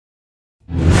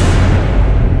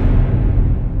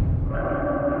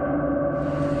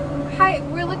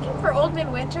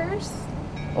Man Winters?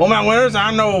 Old Man Winters,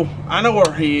 I know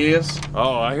where he is.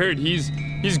 Oh, I heard he's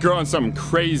growing something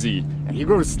crazy. And he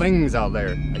grows things out there,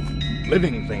 like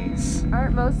living things.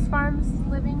 Aren't most farms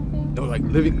living things? No, like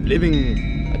living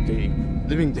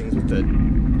things with the.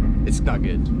 It's not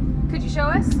good. Could you show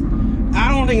us? I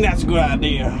don't think that's a good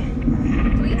idea.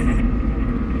 Please?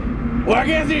 Well, I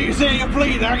guess if you're saying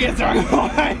please, I guess I'm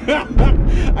going.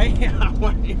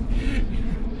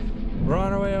 We're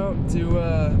on our way out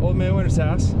to Old Man Winter's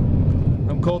house.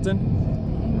 I'm Colton,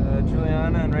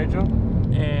 Juliana and Rachel.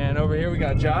 And over here we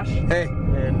got Josh. Hey.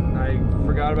 And I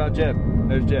forgot about Jeb.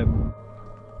 There's Jeb.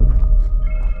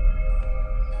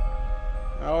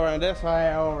 Over this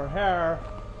way, over here,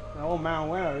 the Old Man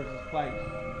Winters' place.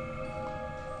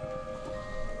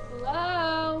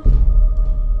 Hello?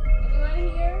 Anyone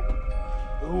here?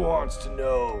 Who wants to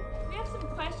know? We have some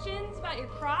questions about your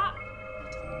crop.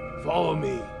 Follow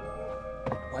me.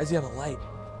 Why does he have a light?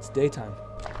 It's daytime.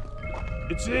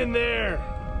 It's in there.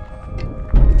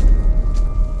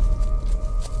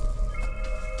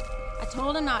 I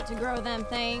told him not to grow them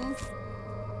things.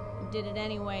 He did it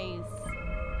anyways.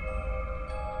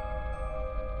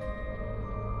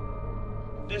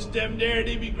 This them there,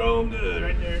 they be growing good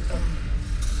right there.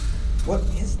 What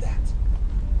is that?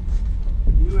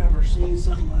 You ever seen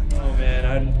something like that? Oh man,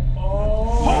 I don't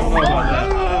know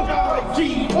about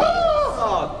that.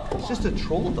 Oh, it's just a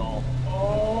troll doll. I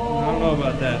don't know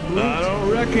about that. I don't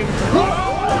reckon.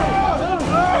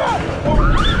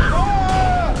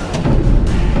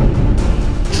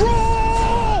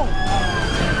 Troll!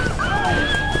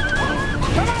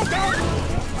 Come on, guys!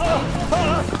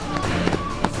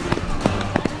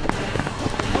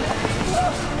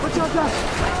 Watch out, Josh!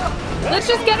 Let's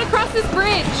just get across this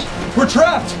bridge. We're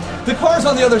trapped! The car's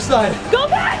on the other side! Go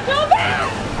back! Go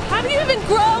back! How do you even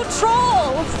grow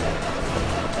trolls?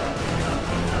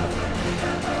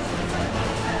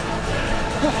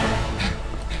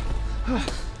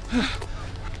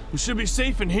 We should be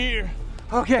safe in here.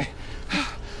 Okay.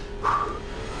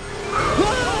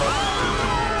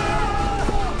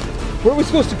 Where are we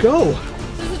supposed to go?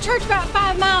 There's a church about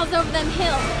 5 miles over them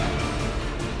hills.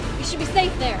 You should be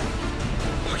safe there.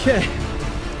 Okay.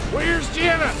 Where's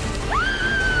Jenna?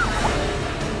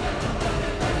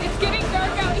 It's getting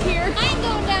dark out here. I ain't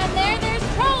going down there. There's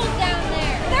trolls down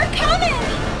there. They're coming.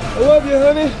 I love you,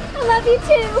 honey. I love you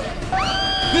too.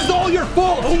 This is all your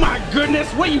fault! Oh my goodness,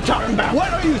 what are you talking about?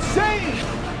 What are you saying?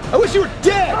 I wish you were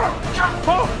dead!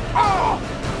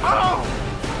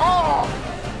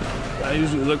 I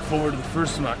usually look forward to the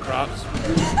first of my crops,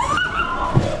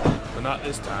 but not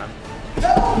this time.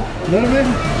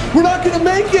 We're not gonna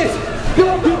make it! Come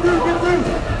on, get through!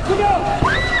 Come on!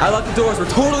 I locked the doors, we're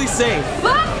totally safe.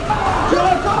 Look!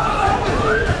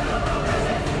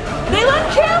 They look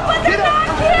cute, but they're not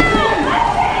cute!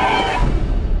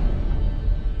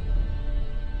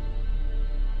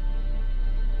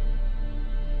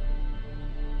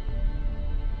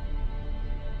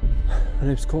 My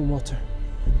name's Colton Walter.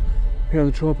 Here on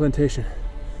the Troll Plantation.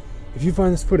 If you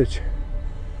find this footage,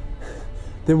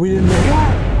 then we didn't make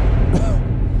it.